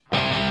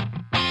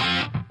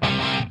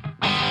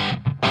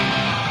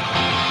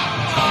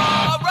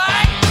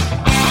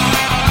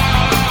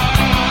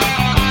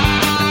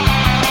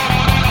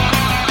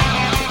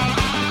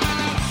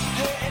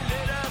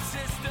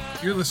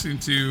listening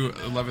to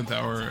 11th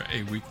Hour,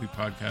 a weekly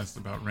podcast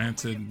about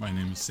Rancid. My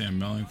name is Sam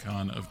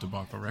Melancon of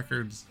Debacle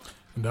Records.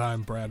 And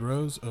I'm Brad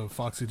Rose of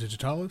Foxy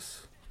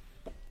Digitalis.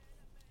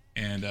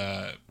 And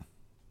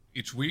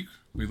each week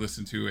we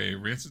listen to a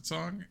Rancid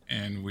song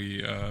and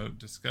we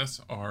discuss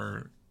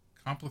our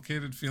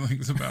complicated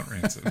feelings about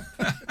Rancid.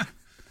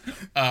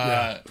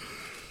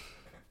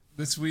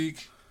 This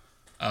week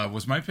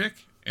was my pick,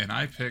 and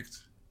I picked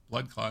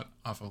Bloodclot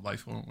off of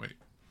Life Won't Wait.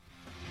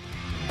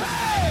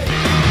 Hey!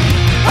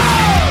 Oh!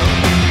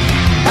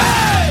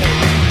 Hey!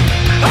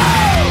 Oh!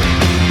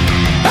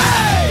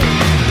 Hey!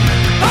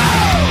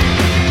 Oh!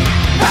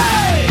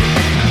 Hey!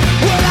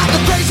 Well, I'm the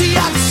crazy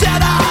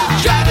outsider,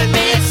 driving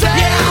me insane.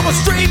 Yeah, I'm a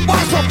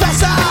streetwise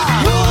professor.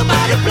 Who am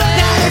I to blame?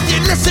 Now, if you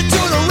listen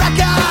to the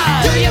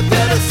record, do you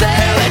feel the same?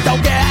 Hell, it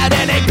don't get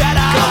any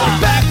better. Going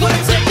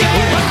backwards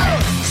again.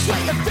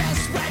 Swing the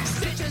fist, red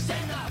stitches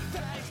in the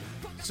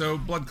face. So,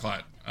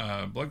 Bloodclot.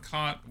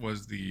 Bloodclot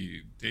was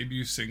the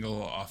debut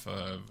single off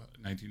of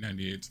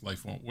 1998's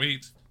Life Won't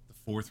Wait, the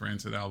fourth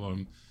Rancid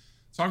album.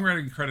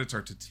 Songwriting credits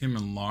are to Tim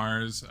and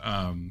Lars.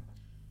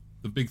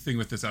 The big thing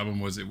with this album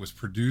was it was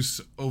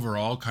produced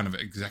overall kind of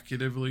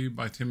executively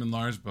by Tim and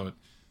Lars, but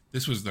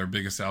this was their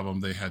biggest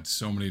album. They had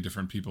so many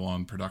different people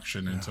on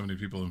production and so many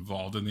people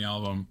involved in the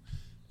album,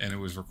 and it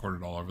was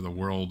recorded all over the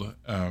world.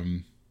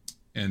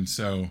 And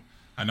so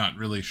I'm not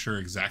really sure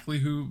exactly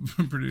who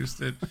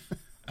produced it.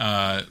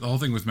 The whole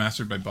thing was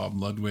mastered by Bob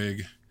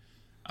Ludwig.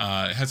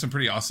 It had some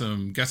pretty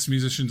awesome guest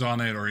musicians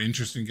on it, or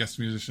interesting guest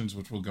musicians,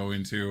 which we'll go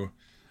into.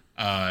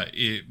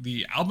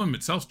 The album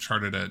itself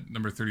charted at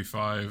number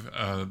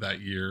 35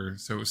 that year,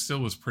 so it still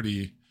was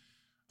pretty,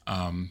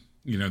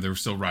 they were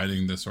still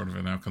riding the sort of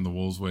an Out Come the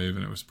Wolves wave,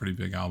 and it was a pretty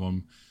big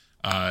album.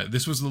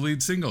 This was the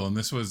lead single, and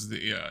this was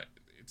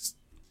it's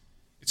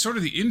sort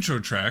of the intro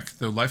track,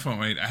 though Life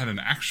Won't Wait had an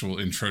actual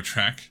intro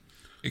track.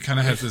 It kind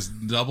of has this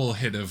double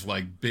hit of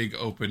like big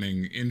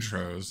opening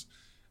intros,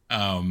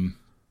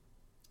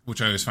 which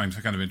I always find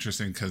kind of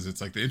interesting because it's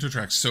like the intro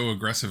track's so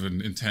aggressive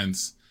and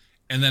intense,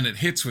 and then it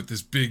hits with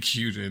this big,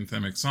 huge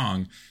anthemic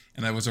song,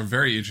 and that was a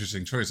very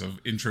interesting choice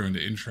of intro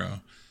into intro.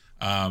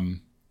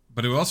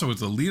 But it also was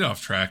the leadoff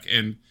track,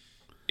 and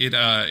it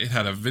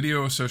had a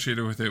video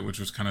associated with it, which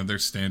was kind of their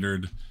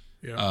standard.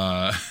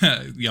 Yeah.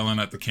 Yelling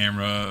at the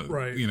camera,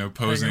 right?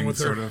 Posing,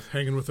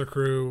 hanging with their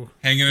crew,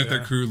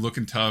 their crew,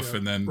 looking tough,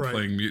 and then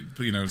playing,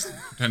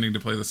 pretending to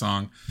play the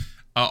song.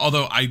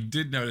 Although I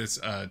did notice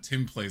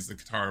Tim plays the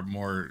guitar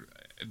more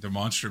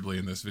demonstrably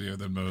in this video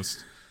than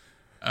most.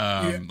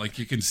 Like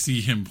you can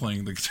see him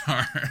playing the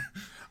guitar.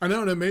 I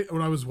know, and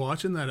when I was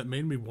watching that, it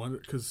made me wonder,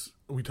 because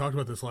we talked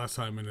about this last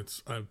time, and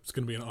it's going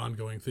to be an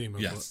ongoing theme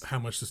of how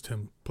much does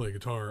Tim play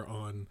guitar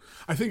on.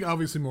 I think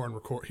obviously more on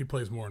record. He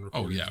plays more on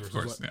recordings. Oh yeah, of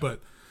course. Yeah.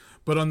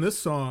 But on this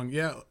song,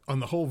 on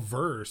the whole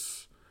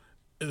verse,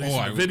 at least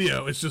in the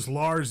video, it's just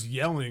Lars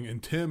yelling,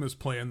 and Tim is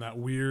playing that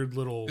weird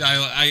little.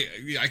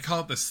 I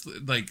call it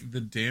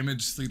the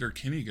damaged Sleater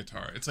Kinney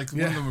guitar. It's like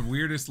one of the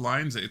weirdest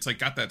lines. It's like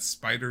got that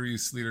spidery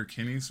Sleater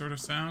Kinney sort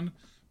of sound.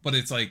 But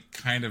it's like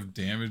kind of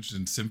damaged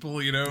and simple,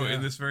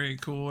 in this very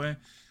cool way.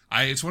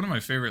 It's one of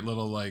my favorite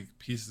little like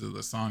pieces of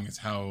the song. Is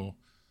how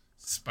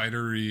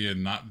spidery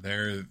and not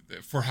there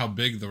for how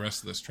big the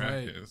rest of this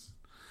track is.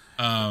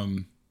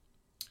 One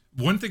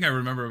thing I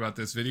remember about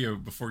this video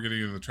before getting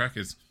into the track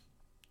is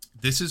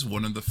this is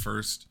one of the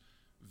first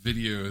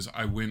videos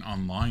I went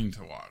online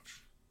to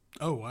watch.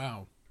 Oh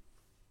wow!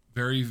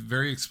 Very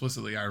very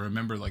explicitly, I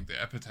remember like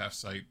the Epitaph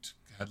site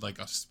had like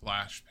a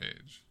splash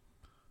page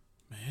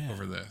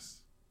over this.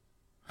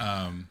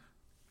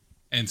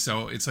 And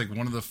so it's like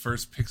one of the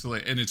first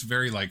pixelated, and it's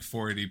very like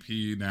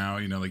 480p now,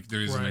 like there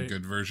isn't a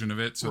good version of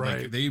it. So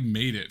like they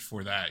made it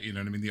for that, you know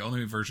what I mean? The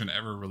only version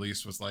ever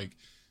released was like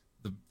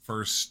the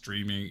first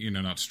streaming,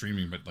 not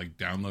streaming, but like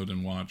download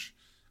and watch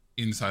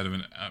inside of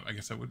an app. I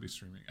guess that would be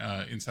streaming,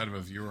 inside of a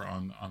viewer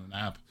on an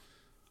app.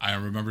 I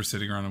remember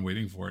sitting around and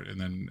waiting for it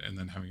and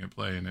then having it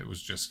play. And it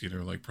was just,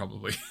 like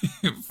probably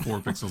 4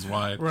 pixels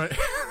wide. Right.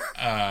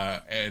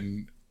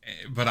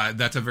 But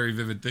that's a very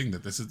vivid thing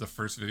that this is the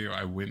first video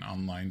I went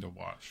online to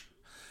watch.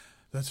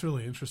 That's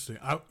really interesting.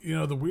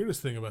 The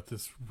weirdest thing about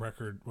this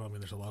record, well, I mean,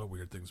 there's a lot of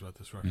weird things about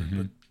this record,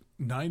 but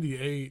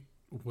 98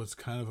 was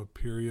kind of a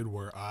period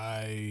where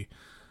I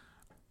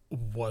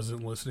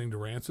wasn't listening to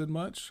Rancid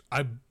much.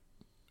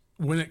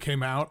 When it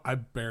came out, I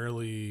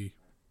barely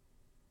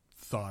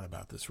thought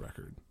about this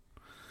record.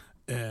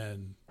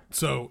 And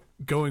so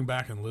going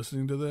back and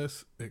listening to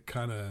this, it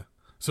kind of,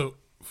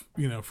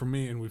 for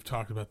me, and we've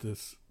talked about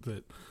this,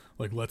 that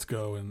like Let's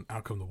Go and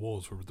Out Come the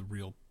Wolves were the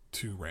real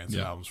two Rancid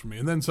albums for me.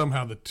 And then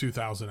somehow the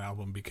 2000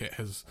 album became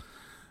a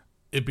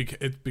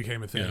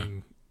thing.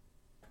 Yeah.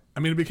 I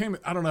mean, it became,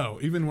 I don't know,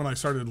 even when I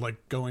started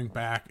like going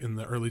back in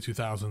the early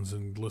 2000s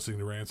and listening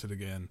to Rancid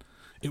again,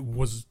 it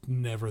was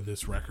never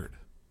this record.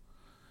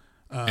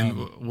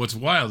 And what's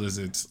wild is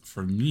it's,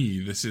 for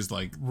me, this is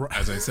like,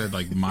 as I said,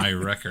 like my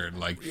record,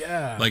 like,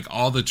 like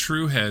all the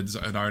true heads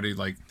had already,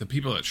 like the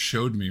people that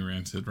showed me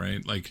Rancid,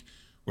 right? Like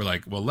we're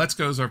like, well, Let's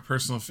Go is our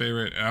personal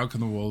favorite, and Out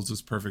Come the Wolves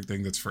is perfect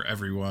thing that's for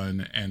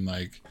everyone, and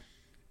like,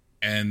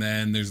 and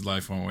then there's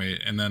Life Won't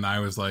Wait, and then I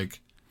was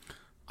like,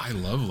 I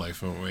love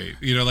Life Won't Wait.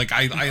 You know, like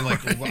I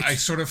like I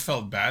sort of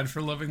felt bad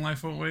for loving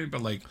Life Won't Wait,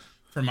 but like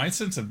for my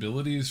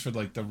sensibilities for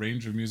like the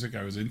range of music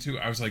I was into,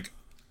 I was like,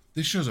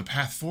 this shows a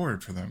path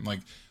forward for them.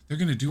 Like they're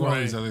gonna do all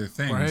these other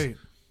things, right?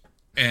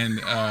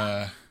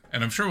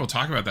 And I'm sure we'll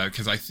talk about that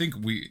because I think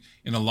we,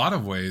 in a lot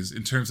of ways,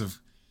 in terms of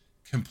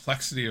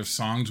complexity of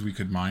songs we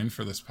could mine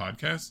for this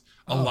podcast,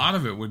 a lot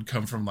of it would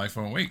come from Life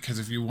Won't Wait. Because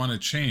if you want to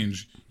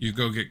change, you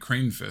go get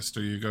Crane Fist,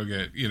 or you go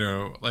get, you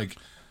know, like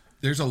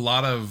there's a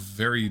lot of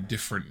very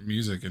different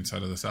music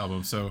inside of this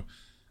album. So,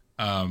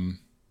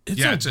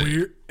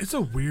 it's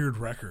a weird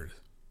record.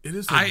 It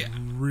is a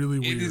really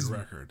weird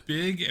record.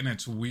 Big, and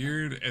it's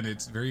weird, and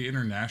it's very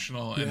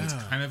international, and it's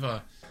kind of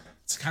a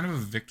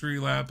victory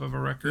lap of a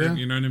record. Yeah.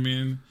 You know what I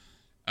mean?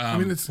 I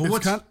mean, it's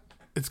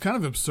kind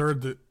of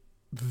absurd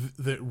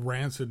that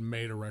Rancid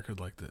made a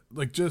record like that.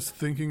 Like, just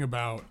thinking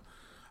about,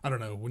 I don't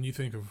know, when you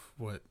think of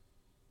what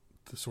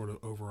the sort of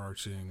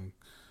overarching,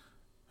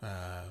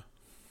 I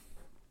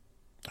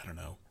don't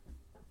know,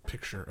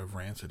 picture of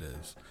Rancid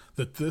is,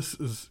 that this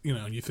is, you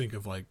know, you think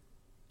of like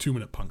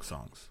 2-minute punk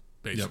songs,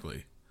 basically.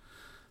 Yep.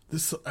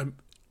 This,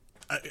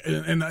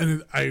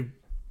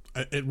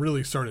 it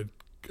really started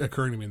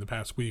occurring to me in the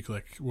past week,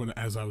 like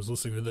as I was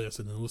listening to this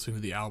and then listening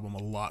to the album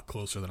a lot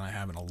closer than I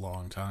have in a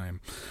long time.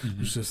 Mm-hmm. It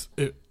was just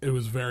it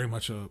was very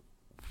much a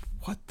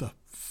what the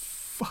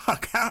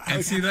fuck?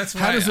 That's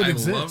why I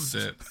loved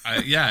it.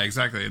 Yeah,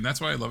 exactly, and that's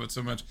why I love it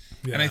so much.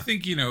 Yeah. And I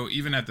think, you know,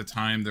 even at the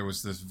time there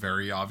was this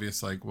very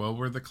obvious like, well,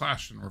 we're the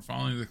Clash and we're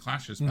following the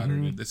Clash's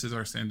pattern. And this is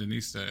our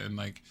Sandinista, and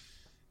like,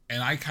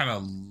 and I kind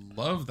of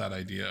love that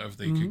idea of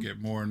they could get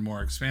more and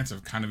more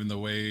expansive, kind of in the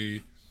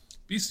way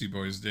Beastie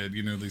Boys did,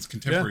 you know, these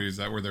contemporaries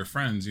that were their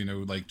friends, you know,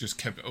 like just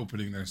kept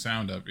opening their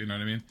sound up, you know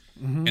what I mean?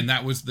 Mm-hmm. And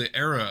that was the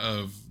era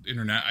of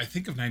internet. I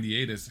think of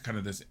 98 as kind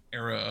of this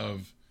era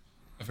of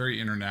a very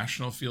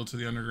international feel to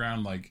the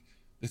underground. Like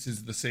this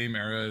is the same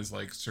era as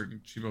like certain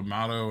Chibo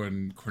Mato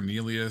and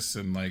Cornelius,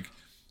 and like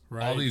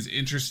all these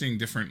interesting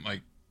different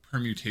like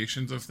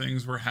permutations of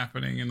things were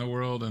happening in the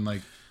world. And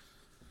like,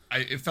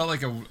 it felt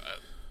like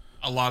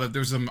a lot of,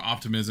 there's some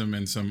optimism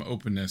and some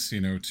openness, you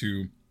know,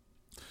 to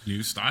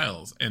new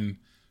styles, and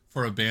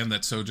for a band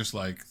that's so just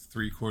like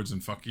 3 chords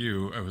and fuck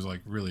you, it was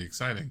like really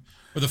exciting.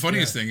 But the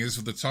funniest thing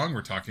is the song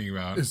we're talking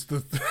about is the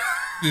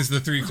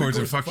 3 chords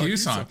and fuck you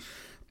song.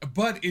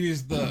 But it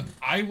is the,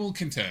 I will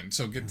contend,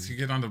 so to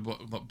get onto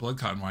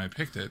Bloodclot and why I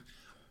picked it,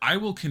 I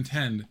will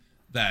contend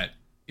that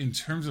in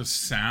terms of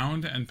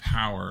sound and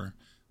power,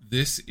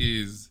 this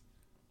is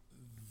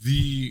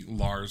the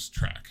Lars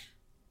track.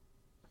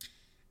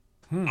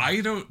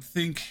 I don't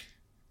think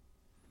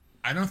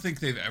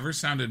they've ever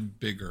sounded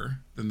bigger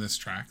than this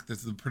track.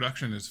 The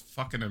production is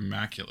fucking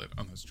immaculate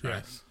on this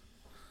track. Yes.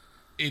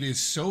 It is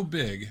so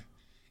big.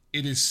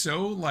 It is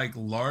so like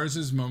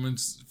Lars's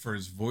moments for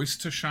his voice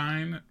to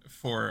shine,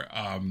 for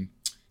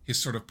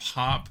his sort of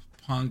pop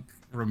punk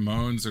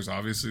Ramones. There's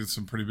obviously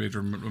some pretty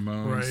major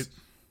Ramones,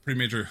 pretty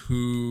major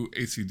Who,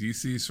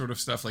 AC/DC sort of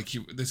stuff. Like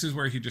this is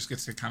where he just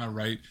gets to kind of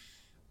write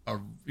a,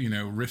 you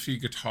know, riffy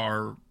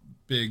guitar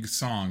big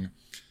song,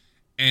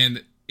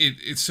 and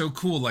it's so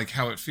cool, like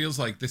how it feels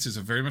like this is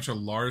a very much a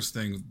Lars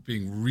thing,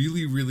 being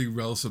really, really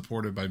well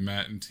supported by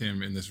Matt and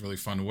Tim in this really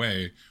fun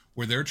way,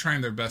 where they're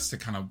trying their best to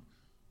kind of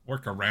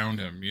work around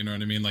him. You know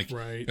what I mean? Like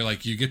they're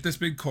like, you get this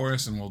big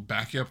chorus, and we'll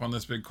back you up on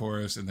this big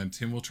chorus, and then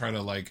Tim will try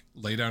to like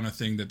lay down a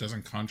thing that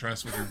doesn't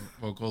contrast with your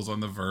vocals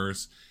on the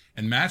verse,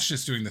 and Matt's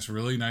just doing this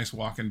really nice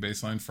walk-in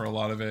bass line for a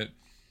lot of it,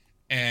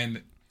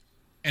 and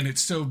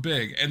it's so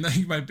big. And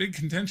then my big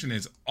contention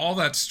is all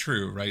that's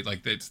true, right?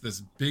 Like it's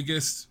this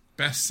biggest,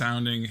 best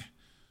sounding,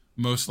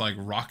 most like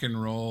rock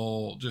and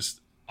roll,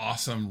 just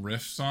awesome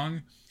riff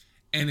song,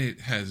 and it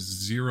has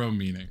zero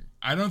meaning.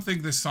 I don't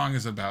think this song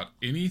is about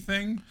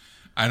anything.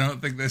 I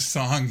don't think this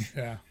song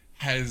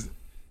has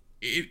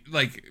it.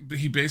 Like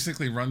he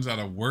basically runs out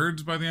of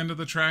words by the end of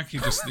the track. He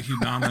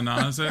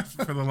na-na-nas it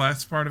for the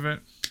last part of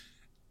it,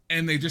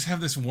 and they just have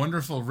this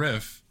wonderful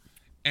riff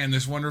and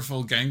this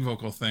wonderful gang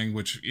vocal thing,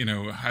 which, you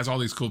know, has all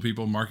these cool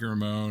people: Marky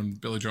Ramone,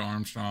 Billy Joe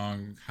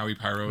Armstrong, Howie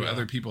Pyro.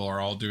 Other people are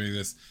all doing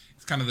this.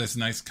 It's kind of this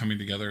nice coming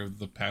together of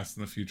the past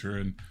and the future.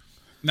 And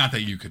not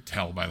that you could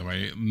tell, by the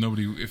way,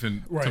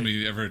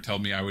 somebody ever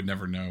told me, I would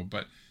never know,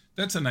 but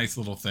that's a nice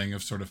little thing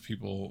of sort of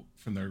people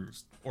from their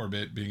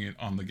orbit being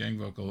on the gang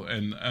vocal.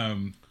 And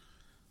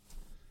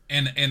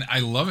I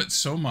love it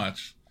so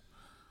much.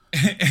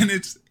 And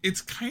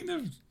it's kind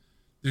of,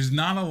 there's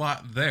not a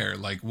lot there.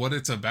 Like what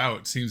it's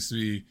about seems to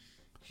be,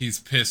 he's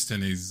pissed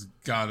and he's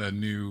got a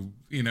new,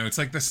 you know, it's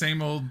like the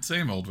same old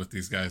with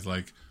these guys.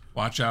 Like,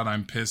 watch out,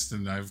 I'm pissed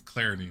and I have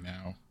clarity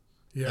now.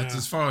 Yeah. That's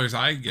as far as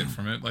I get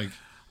from it. Like,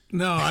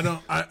 no, I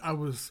don't.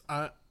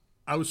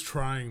 I was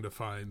trying to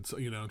find,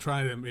 you know,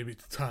 trying to maybe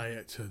tie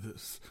it to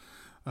this.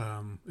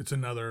 It's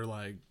another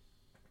like,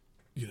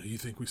 you know, you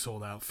think we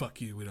sold out,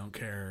 fuck you, we don't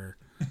care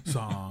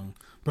song.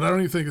 But I don't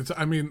even think it's,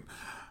 I mean,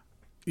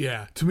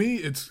 Yeah, to me,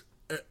 it's.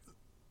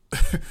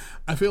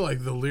 I feel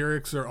like the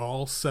lyrics are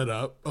all set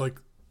up like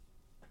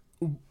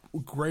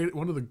great.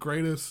 One of the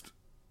greatest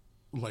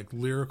like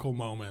lyrical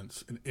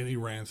moments in any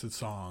Rancid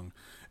song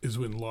is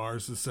when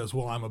Lars says,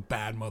 "Well, I'm a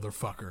bad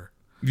motherfucker."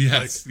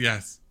 Yes, like,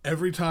 yes.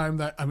 Every time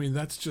that, I mean,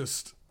 that's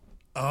just,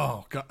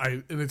 oh God,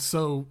 and it's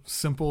so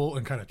simple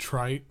and kind of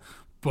trite,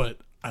 but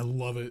I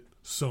love it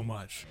so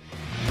much.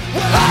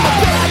 Well, I'm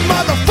a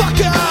bad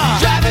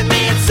motherfucker, driving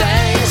me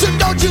insane. So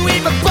don't you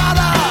even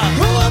bother.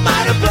 Who am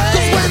I to blame?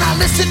 'Cause when I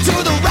listen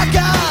to the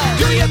record,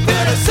 do you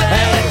feel the same?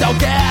 And it don't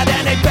get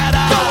any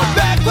better. Going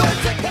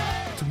backwards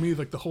again. To me,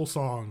 like the whole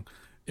song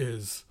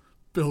is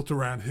built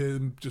around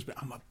him just being,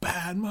 I'm a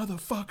bad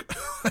motherfucker.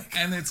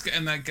 And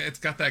it's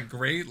got that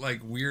great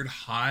like weird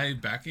high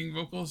backing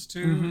vocals too.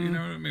 You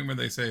know what I mean? Where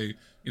they say,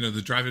 you know,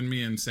 the driving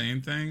me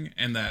insane thing,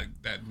 and that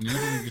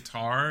noodly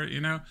guitar. You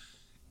know,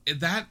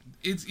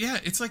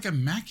 it's like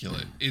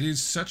immaculate. It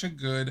is such a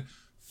good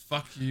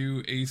fuck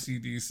you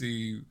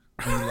AC/DC,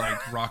 we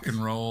like rock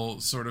and roll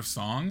sort of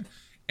song,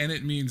 and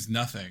it means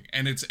nothing.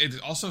 And it's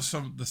also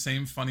the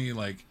same funny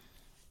like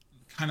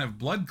kind of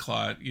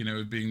Bloodclot, you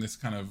know, being this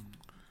kind of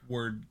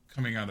word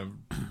coming out of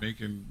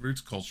Jamaican roots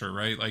culture,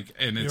 right? Like,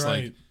 and it's You're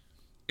right. like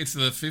it's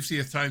the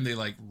 50th time they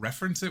like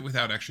reference it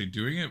without actually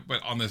doing it,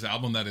 but on this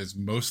album that is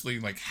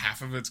mostly like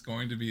half of it's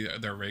going to be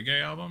their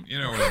reggae album, you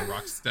know, or the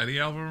Rocksteady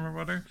album or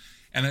whatever.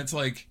 And it's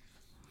like,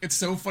 it's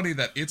so funny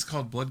that it's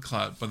called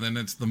Bloodclot, but then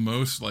it's the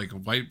most like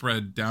white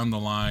bread down the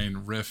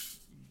line riff,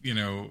 you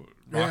know,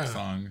 rock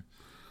song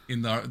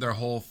in their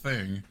whole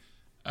thing.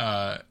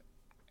 And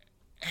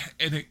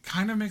it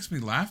kind of makes me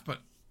laugh, but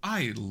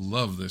I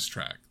love this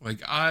track.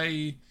 Like,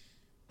 I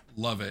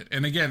love it.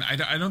 And again,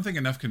 I don't think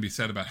enough can be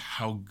said about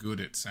how good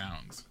it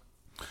sounds.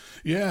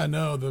 Yeah,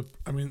 no,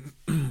 I mean,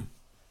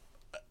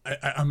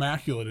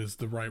 immaculate is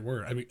the right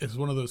word. I mean, it's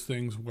one of those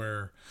things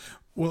where,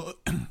 well,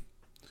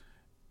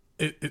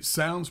 it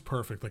sounds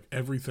perfect. Like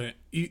everything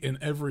in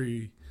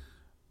every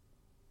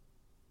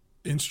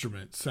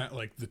instrument,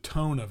 like the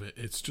tone of it,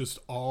 it's just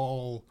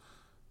all.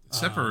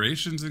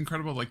 Separation's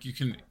incredible. Like you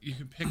can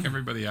pick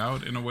everybody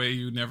out in a way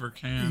you never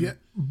can. Yeah,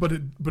 but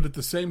at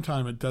the same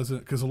time, it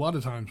doesn't, because a lot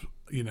of times,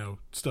 you know,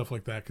 stuff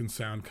like that can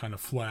sound kind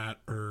of flat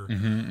or.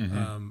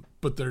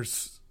 But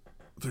there's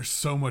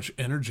so much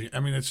energy. I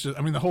mean, it's just.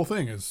 I mean, the whole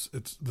thing is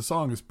the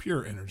song is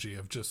pure energy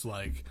of just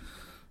like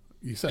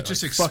you said. It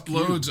just like, fuck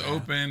explodes you, man.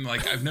 open.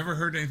 Like I've never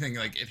heard anything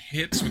like it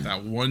hits with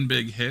that one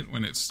big hit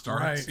when it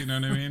starts. Right. You know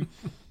what I mean?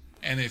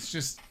 And it's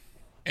just.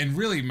 And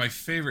really, my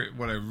favorite,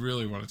 what I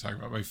really want to talk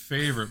about, my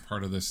favorite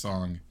part of this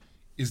song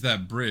is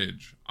that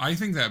bridge. I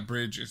think that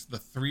bridge is the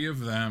three of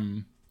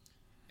them,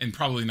 and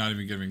probably not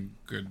even giving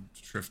good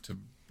shrift to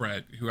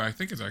Brett, who I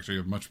think is actually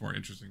a much more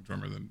interesting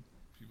drummer than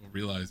people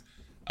realize.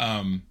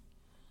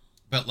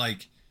 But,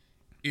 like,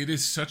 it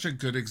is such a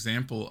good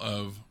example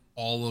of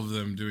all of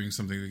them doing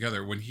something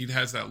together. When he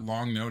has that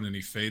long note and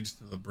he fades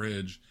to the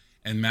bridge,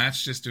 and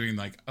Matt's just doing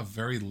like a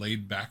very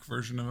laid back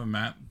version of a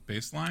Matt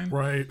bass line.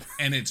 Right.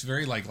 And it's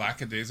very like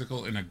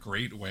lackadaisical in a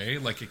great way.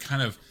 Like it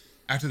kind of,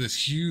 after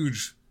this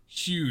huge,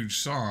 huge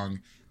song,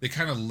 they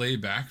kind of lay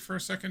back for a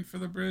second for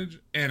the bridge.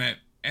 And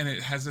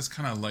it has this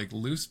kind of like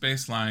loose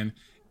bass line,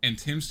 and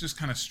Tim's just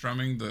kind of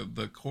strumming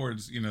the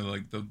chords, you know,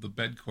 like the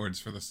bed chords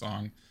for the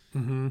song.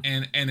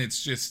 And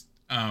it's just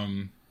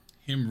him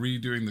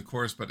redoing the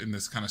chorus, but in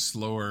this kind of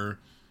slower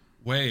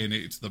way. And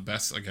it's the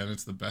best, again,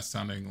 it's the best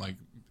sounding like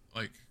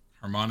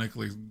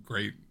harmonically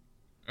great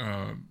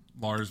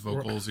Lars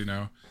vocals, you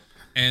know,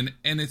 and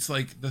it's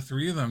like the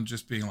three of them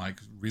just being like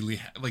really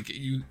like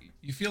you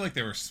feel like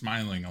they were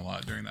smiling a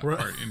lot during that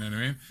part, you know what I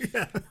mean?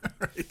 Yeah,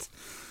 right.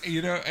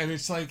 You know, and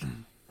it's like,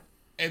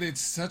 and it's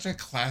such a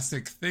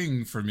classic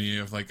thing for me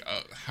of like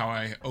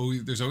how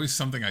there's always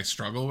something I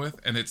struggle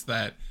with, and it's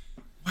that,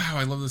 wow,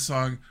 I love this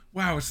song,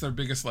 wow, it's their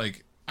biggest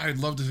like, I'd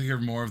love to hear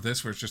more of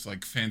this where it's just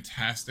like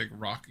fantastic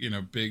rock, you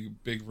know, big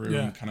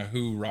room kind of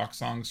Who rock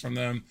songs from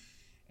them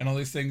and all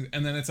these things.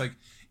 And then it's like,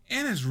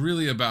 and it's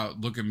really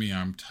about, look at me,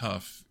 I'm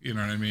tough. You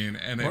know what I mean?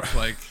 And it's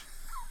like,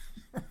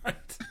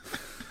 Right.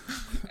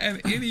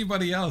 and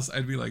anybody else,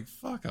 I'd be like,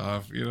 fuck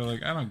off. You know,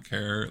 like, I don't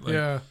care.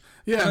 Like,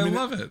 Yeah. I mean,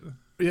 love it.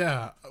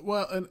 Yeah.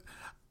 Well, and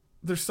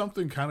there's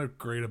something kind of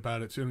great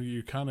about it too. And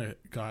you kind of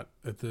got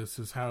at this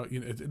is how, you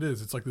know, it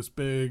is. It's like this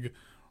big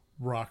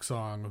rock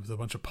song with a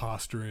bunch of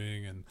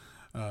posturing and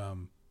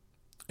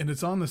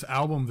it's on this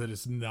album that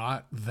is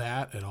not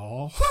that at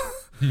all.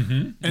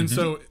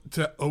 So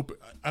to open,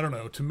 I don't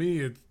know, to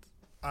me,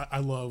 I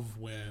love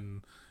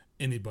when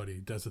anybody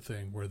does a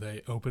thing where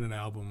they open an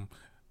album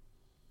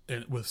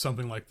and with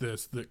something like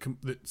this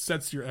that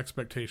sets your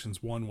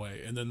expectations one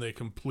way, and then they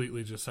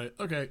completely just say,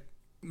 okay,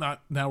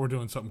 now we're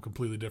doing something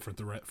completely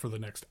different for the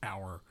next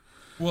hour.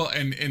 Well,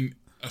 and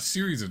a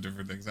series of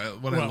different things.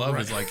 What I love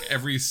is like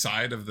every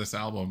side of this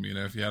album, you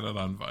know, if you had it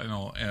on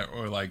vinyl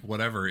or like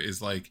whatever,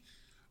 is like,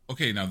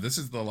 okay, now this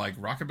is the like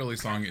rockabilly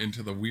song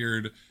into the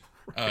weird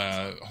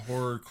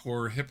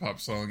horrorcore hip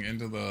hop song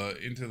into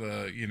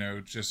the you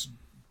know, just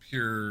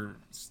pure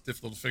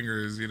stiff little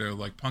fingers, you know,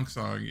 like punk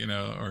song, you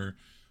know,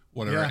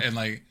 whatever. Yeah.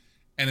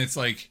 And it's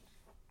like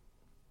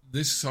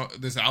this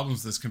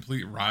album's this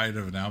complete ride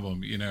of an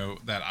album, you know,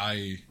 that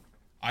I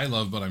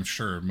love, but I'm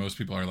sure most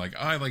people are like,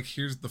 oh,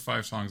 here's the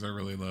 5 songs I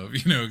really love,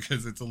 you know,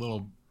 because it's a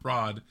little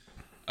broad.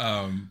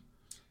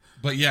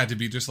 But yeah, to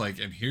be just like,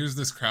 and here's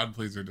this crowd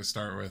pleaser to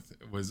start with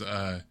was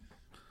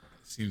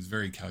seems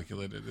very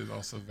calculated. It's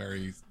also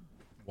very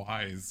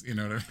wise, you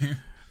know what I mean?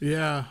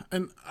 Yeah,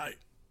 and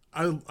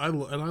I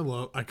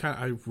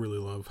really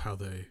love how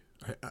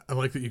I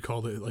like that you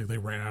called it like they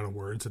ran out of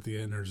words at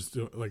the end or just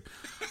do it like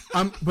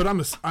I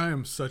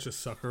am such a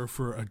sucker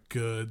for a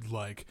good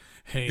like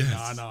hey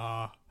Yes.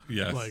 na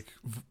Yes. like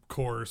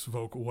chorus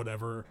vocal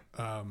whatever.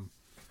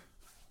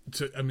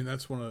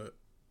 That's one of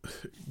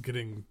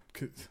getting.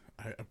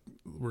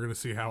 We're gonna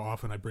see how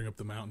often I bring up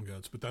the Mountain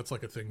Goats, but that's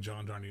like a thing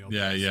John Darnielle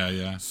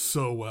does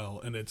so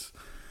well, and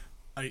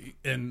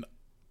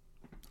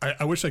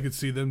I wish I could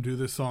see them do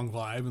this song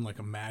live and like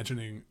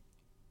imagining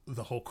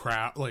the whole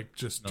crowd like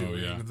just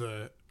doing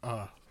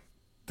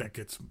that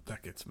gets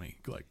me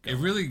like it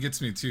really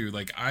gets me too.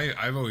 Like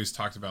I've always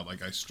talked about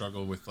like I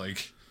struggle with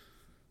like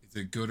is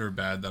it good or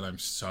bad that I'm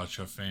such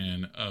a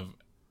fan of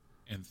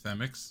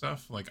anthemic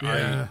stuff. Like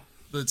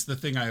that's the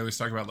thing I always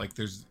talk about. Like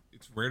it's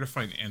rare to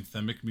find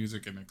anthemic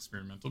music and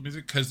experimental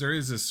music because there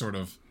is this sort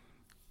of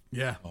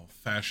well,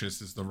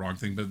 fascist is the wrong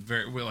thing, but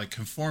very like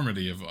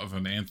conformity of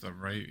an anthem,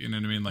 right? You know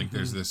what I mean? Like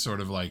there's this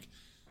sort of like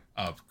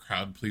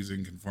crowd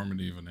pleasing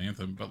conformity of an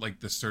anthem, but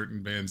like the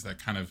certain bands that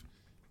kind of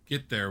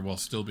get there while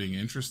still being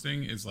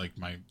interesting is like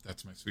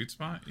that's my sweet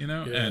spot, you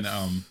know? Yes.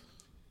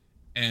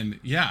 And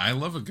yeah, I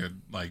love a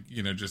good like,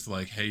 you know, just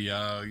like hey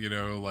you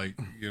know, like,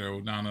 you know,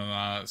 na na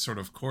na sort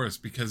of chorus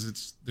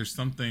because there's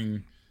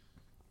something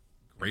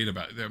great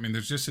about it. I mean,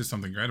 there's just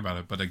something great about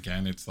it, but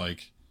again, it's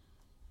like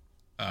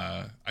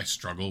I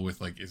struggle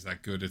with like, is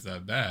that good? Is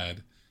that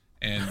bad?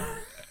 And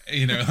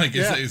you know, like,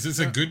 is this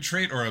a good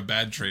trait or a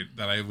bad trait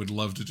that I would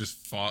love to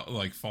just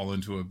fall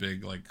into a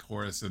big like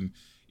chorus? And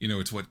you know,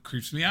 it's what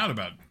creeps me out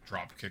about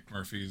Dropkick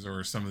Murphys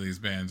or some of these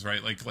bands,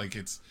 right? Like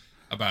it's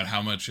about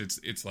how much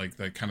it's like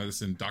that kind of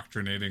this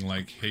indoctrinating,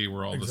 like, hey,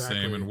 we're all the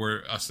same and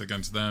we're us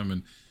against them.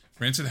 And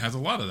Rancid has a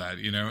lot of that,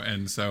 you know,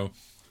 and so.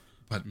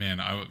 But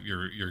man,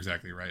 you're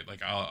exactly right.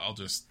 Like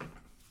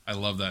I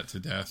love that to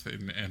death,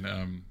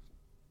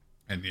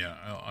 and yeah,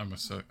 I'm a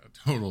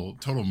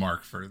total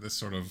mark for this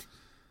sort of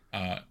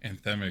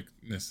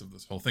anthemicness of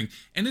this whole thing.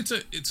 And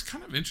it's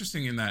kind of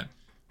interesting in that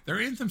their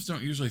anthems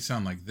don't usually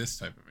sound like this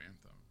type of anthem.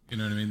 You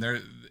know what I mean?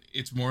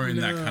 It's more in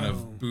that kind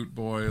of boot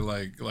boy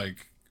like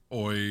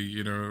oi,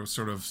 you know,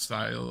 sort of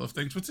style of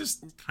things, which this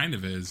kind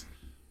of is.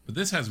 But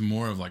this has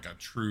more of like a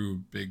true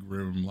big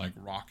room like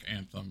rock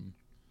anthem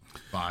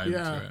vibe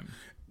to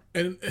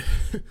it.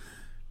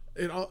 And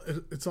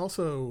it's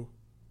also,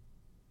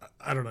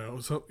 I don't know,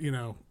 so you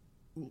know,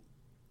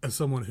 as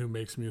someone who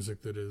makes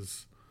music that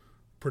is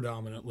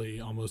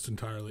predominantly almost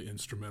entirely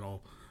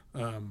instrumental,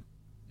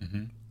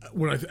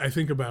 when I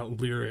think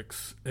about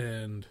lyrics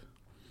and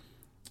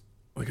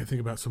like I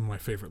think about some of my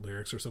favorite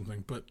lyrics or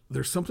something, but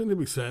there's something to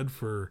be said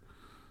for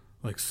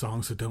like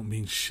songs that don't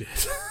mean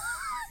shit.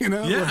 You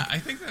know? Yeah, like, I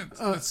think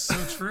that's so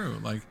true.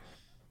 Like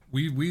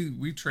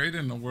we trade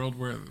in a world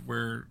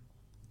where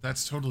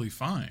that's totally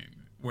fine.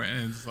 Where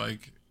it's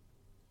like,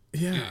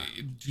 do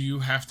you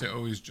have to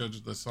always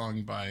judge the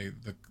song by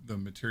the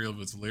material of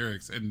its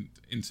lyrics? And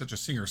in such a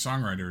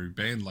singer-songwriter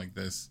band like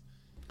this,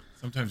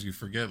 sometimes you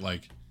forget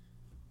like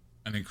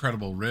an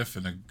incredible riff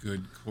and a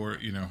good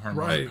you know,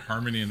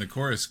 harmony in the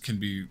chorus can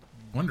be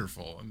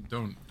wonderful, and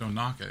don't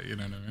knock it. You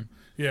know what I mean?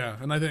 Yeah,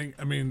 and I think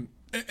and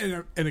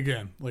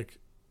again, like,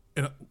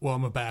 well,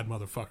 I'm a bad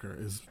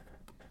motherfucker is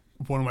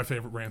one of my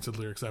favorite Rancid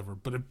lyrics ever.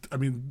 But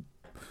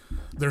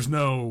there's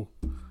no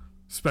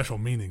special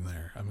meaning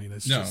there. I mean,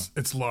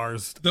 it's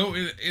Lars. Though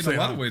in a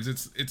lot of ways,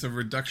 it's a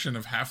reduction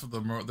of half of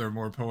their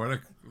more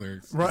poetic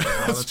lyrics. Right. A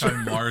lot of the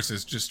time, Lars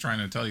is just trying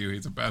to tell you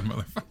he's a bad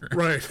motherfucker.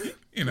 Right.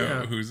 You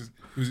know, who's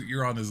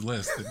you're on his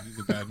list and he's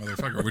a bad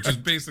motherfucker, which is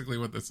basically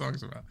what the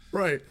song's about.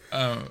 Right.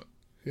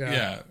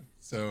 Yeah.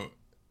 So,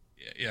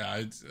 yeah,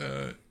 it's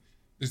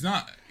there's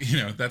not, you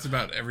know, that's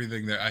about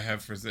everything that I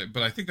have for that.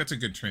 But I think that's a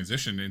good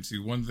transition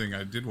into one thing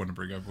I did want to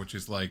bring up, which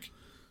is like,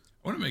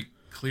 I want to make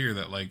clear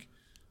that like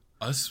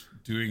us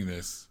doing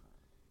this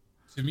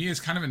to me is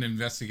kind of an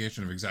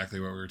investigation of exactly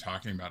what we were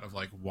talking about, of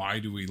like, why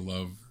do we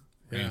love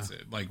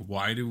Rancid? Like,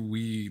 why do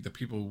the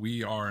people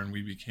we are and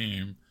we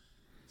became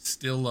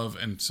still love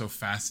and so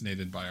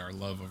fascinated by our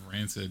love of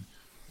Rancid,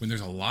 when there's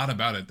a lot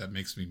about it that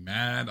makes me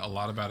mad, a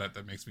lot about it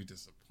that makes me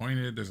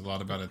disappointed, there's a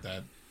lot about it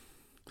that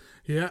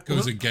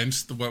goes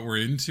against what we're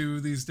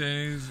into these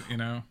days, you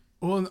know?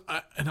 Well,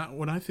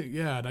 I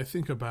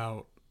think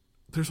about,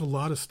 there's a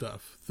lot of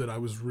stuff that I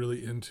was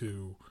really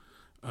into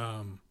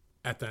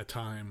at that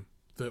time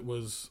that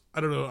was, I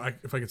don't know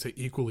if I could say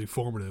equally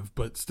formative,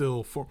 but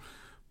still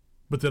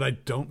but that I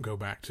don't go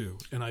back to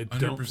and I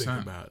don't 100%.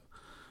 think about.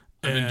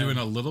 I've been doing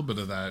a little bit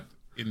of that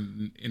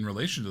in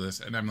relation to this,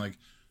 and I'm like,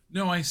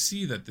 no, I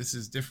see that this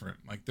is different.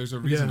 Like, there's a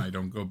reason Yeah. I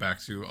don't go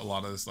back to a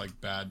lot of this like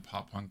bad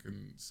pop punk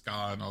and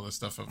ska and all this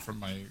stuff from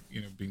my,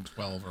 being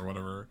 12 or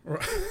whatever.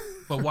 Right.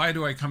 But why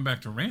do I come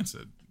back to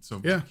Rancid so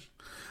much? Yeah,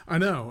 I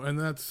know, and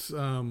that's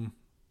and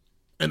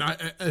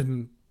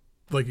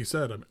like you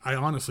said, I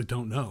honestly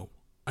don't know.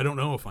 I don't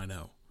know if I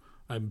know.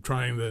 I'm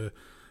trying to,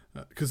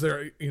 because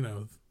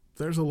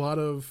there's a lot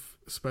of,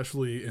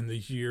 especially in the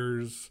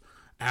years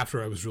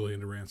after I was really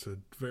into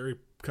Rancid, very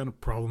kind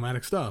of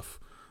problematic stuff.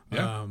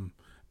 Yeah.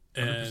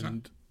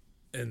 100%.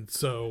 And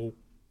so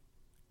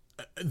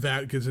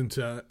that gets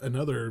into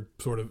another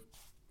sort of,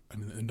 I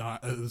mean,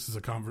 this is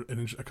a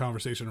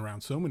conversation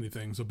around so many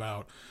things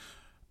about,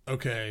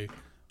 okay,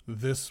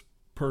 this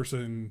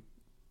person,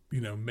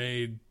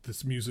 made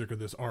this music or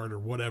this art or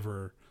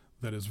whatever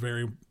that was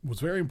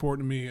very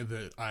important to me,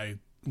 that I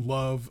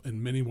love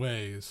in many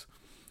ways.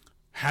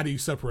 How do you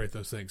separate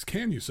those things?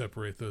 Can you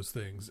separate those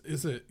things?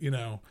 Is it,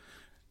 And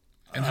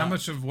how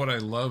much of what I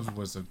loved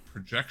was a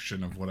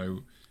projection of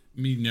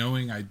me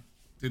knowing I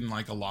didn't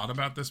like a lot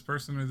about this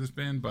person or this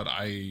band, but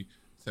I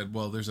said,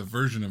 well, there's a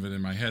version of it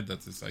in my head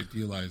that's this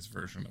idealized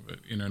version of it.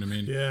 You know what I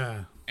mean?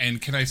 Yeah.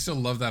 And can I still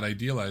love that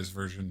idealized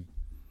version?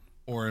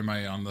 Or am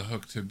I on the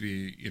hook to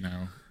be,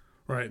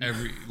 right,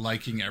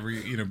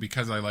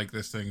 because I like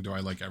this thing, do I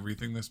like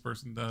everything this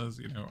person does?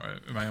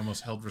 Am I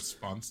almost held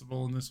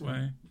responsible in this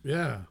way?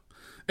 Yeah.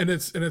 And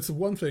it's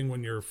one thing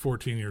when you're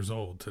 14 years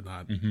old to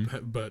not,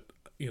 but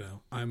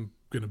I'm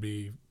going to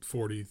be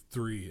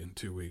 43 in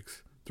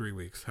 3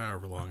 weeks,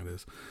 however long it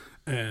is.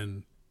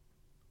 And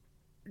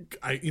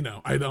I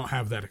don't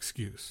have that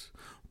excuse,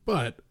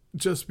 but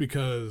just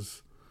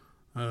because,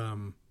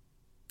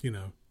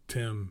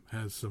 Tim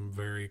has some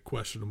very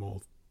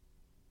questionable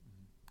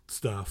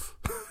stuff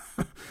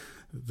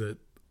that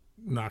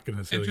not going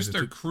to say, and just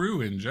their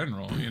crew in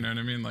general, you know what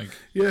I mean? Like,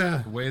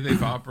 yeah, the way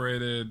they've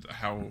operated,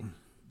 how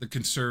the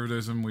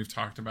conservatism we've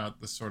talked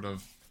about, the sort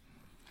of,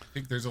 I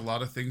think there's a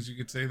lot of things you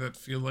could say that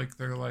feel like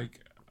they're like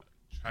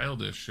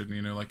childish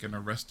and, like an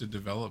Arrested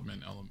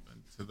Development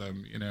element to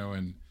them,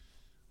 and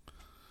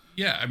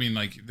yeah, I mean,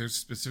 like, there's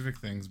specific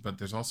things, but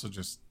there's also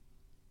just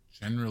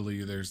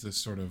generally there's this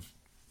sort of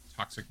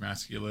toxic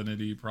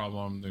masculinity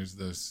problem. There's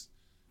this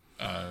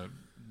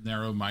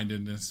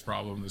narrow-mindedness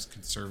problem, this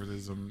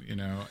conservatism,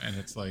 and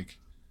it's like,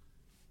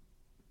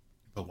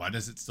 but why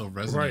does it still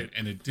resonate? Right.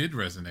 And it did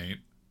resonate.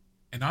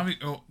 And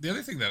the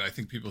other thing that I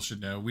think people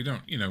should know, we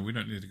don't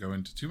need to go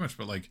into too much,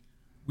 but like,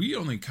 we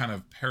only kind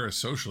of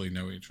parasocially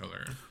know each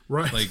other,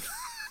 right?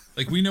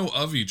 Like we know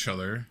of each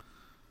other,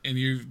 and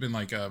you've been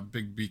like a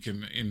big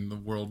beacon in the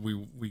world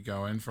we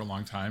go in for a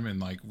long time, and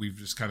like we've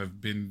just kind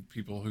of been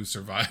people who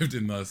survived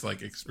in this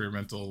like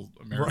experimental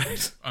American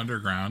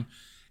underground,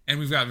 and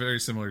we've got very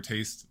similar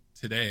taste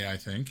today, I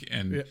think,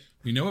 and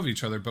we know of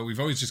each other, but we've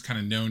always just kind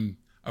of known.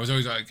 I was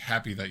always like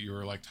happy that you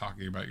were like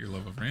talking about your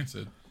love of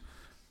Rancid,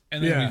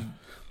 and then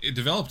it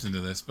developed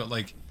into this. But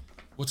like,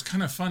 what's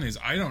kind of fun is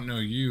I don't know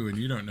you and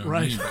you don't know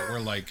me, but we're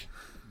like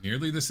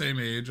nearly the same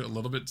age, a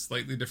little bit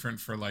slightly different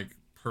for like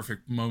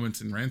perfect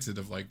moments in Rancid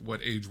of like what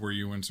age were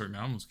you when certain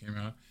albums came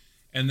out,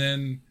 and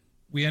then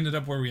we ended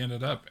up where we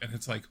ended up, and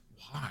it's like,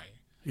 why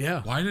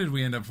did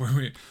we end up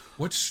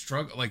what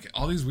struggle, like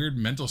all these weird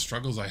mental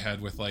struggles I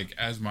had with like,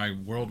 as my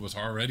world was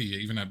already,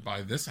 even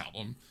by this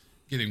album,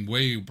 getting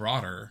way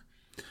broader,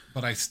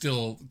 but I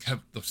still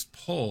kept this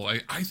pull.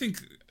 I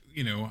think,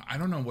 I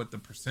don't know what the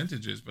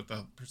percentage is, but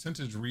the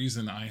percentage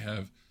reason I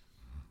have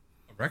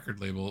a record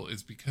label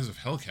is because of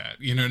Hellcat.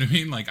 You know what I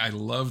mean? Like, I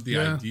love the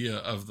idea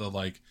of the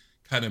like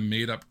kind of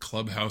made up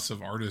clubhouse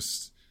of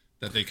artists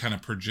that they kind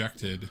of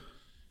projected,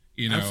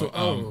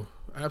 Absolutely.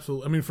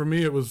 Absolutely. I mean, for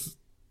me it was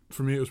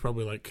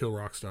probably like Kill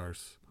Rock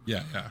Stars.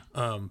 Yeah.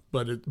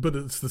 But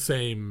it's the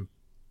same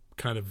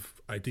kind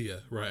of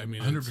idea, right? I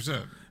mean,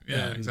 100%.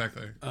 Yeah,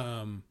 exactly.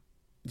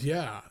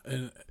 Yeah,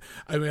 and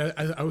I mean,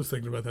 I was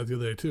thinking about that the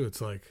other day too.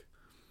 It's like,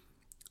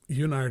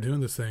 you and I are doing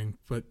this thing,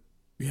 but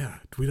yeah,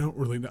 we don't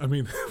really know. I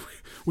mean,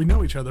 we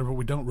know each other, but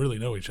we don't really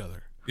know each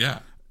other. Yeah.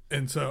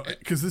 And so,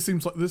 because this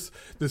seems like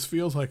this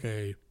feels like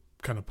a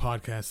kind of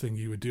podcast thing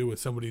you would do with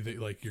somebody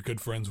that like you're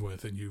good friends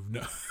with,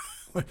 and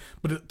like,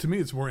 but to me,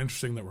 it's more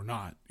interesting that we're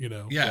not.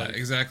 Yeah, like,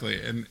 exactly.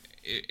 And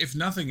if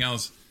nothing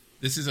else,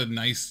 this is a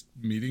nice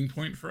meeting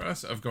point for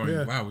us of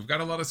going, wow, we've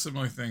got a lot of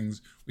similar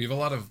things. We have a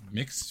lot of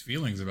mixed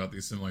feelings about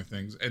these similar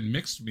things, and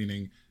mixed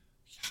meaning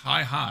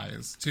high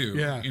highs too.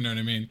 Yeah. You know what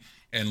I mean?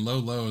 And low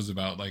lows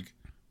about like,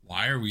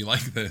 why are we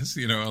like this?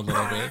 A little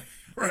bit.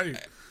 Right.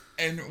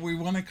 And we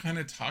want to kind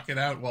of talk it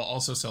out while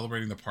also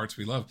celebrating the parts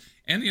we love.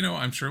 And,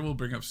 I'm sure we'll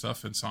bring up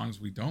stuff and songs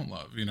we don't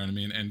love, you know what I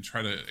mean? And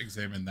try to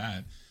examine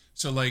that.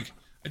 So like,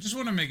 I just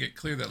want to make it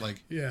clear that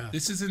like,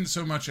 this isn't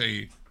so much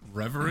a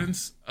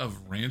reverence of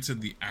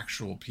Rancid, the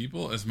actual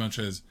people, as much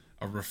as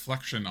a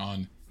reflection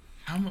on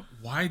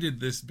why did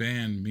this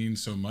band mean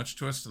so much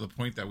to us, to the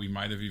point that we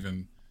might have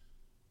even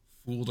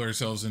fooled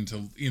ourselves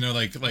into,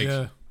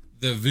 the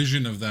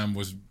vision of them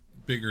was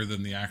bigger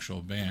than the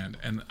actual band.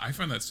 And I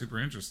find that super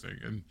interesting,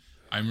 and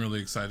I'm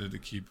really excited to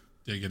keep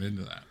digging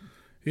into that.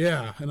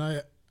 Yeah,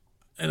 and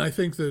And I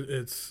think that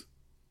it's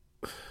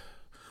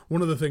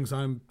one of the things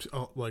I'm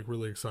like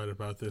really excited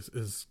about this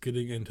is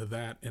getting into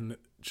that, and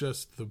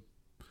just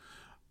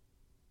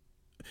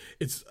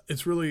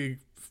it's really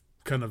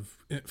kind of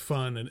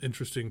fun and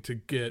interesting to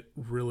get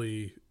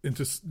really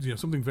into, you know,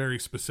 something very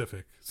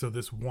specific. So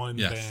this one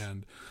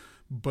band,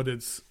 but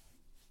it's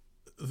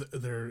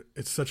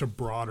such a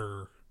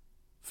broader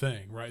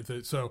thing, right?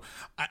 So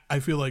I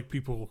feel like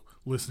people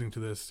listening to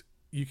this,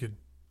 you could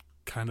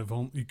kind of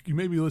you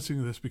may be listening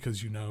to this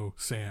because you know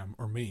Sam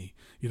or me.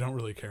 You don't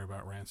really care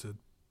about Rancid,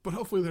 but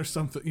hopefully there's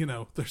something, you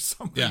know, there's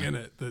something in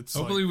it that's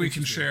hopefully we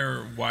can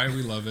share why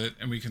we love it,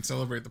 and we can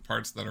celebrate the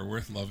parts that are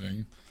worth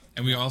loving,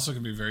 and we also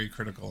can be very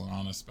critical and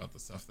honest about the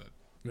stuff that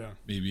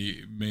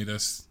maybe made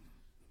us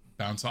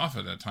bounce off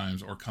it at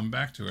times or come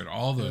back to it.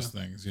 All those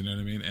things, you know what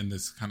I mean? And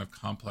this kind of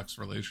complex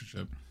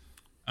relationship.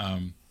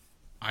 I'm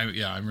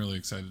really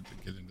excited to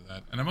get into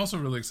that, and I'm also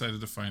really excited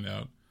to find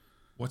out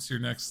what's your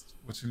next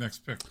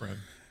pick, Brad.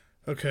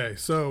 Okay,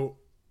 so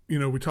you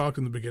know we talked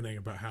in the beginning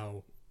about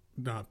how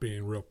not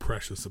being real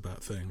precious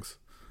about things,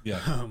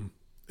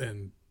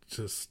 and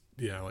just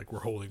like we're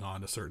holding on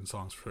to certain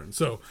songs for certain.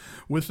 So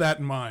with that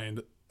in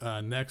mind,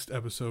 next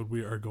episode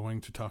we are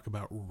going to talk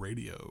about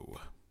Radio.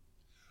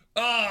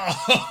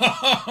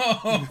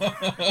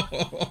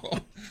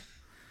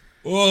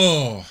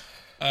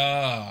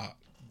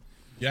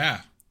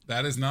 Yeah,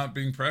 that is not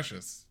being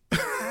precious.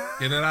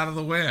 Get it out of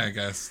the way, I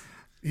guess.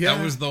 Yeah.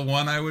 That was the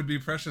one I would be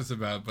precious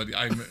about, but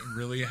I'm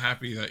really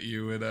happy that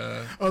you would.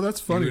 Oh, that's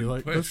funny.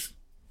 Like that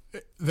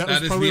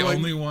is the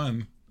only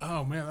one.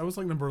 Oh man, that was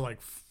like number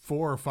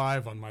 4 or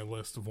 5 on my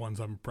list of ones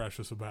I'm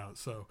precious about.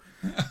 So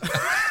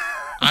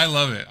I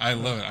love it.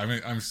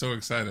 I'm so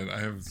excited. I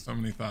have so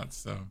many thoughts.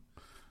 So,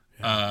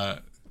 all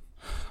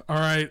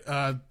right.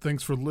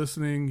 Thanks for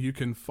listening. You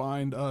can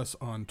find us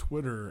on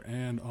Twitter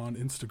and on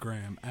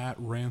Instagram at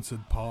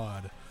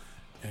RancidPod.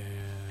 And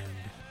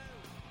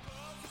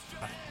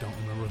I don't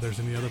remember if there's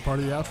any other part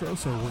of the outro,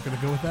 so we're going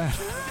to go with that.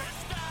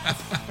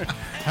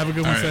 Have a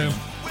good one, Sam.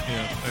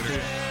 Yeah,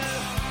 later.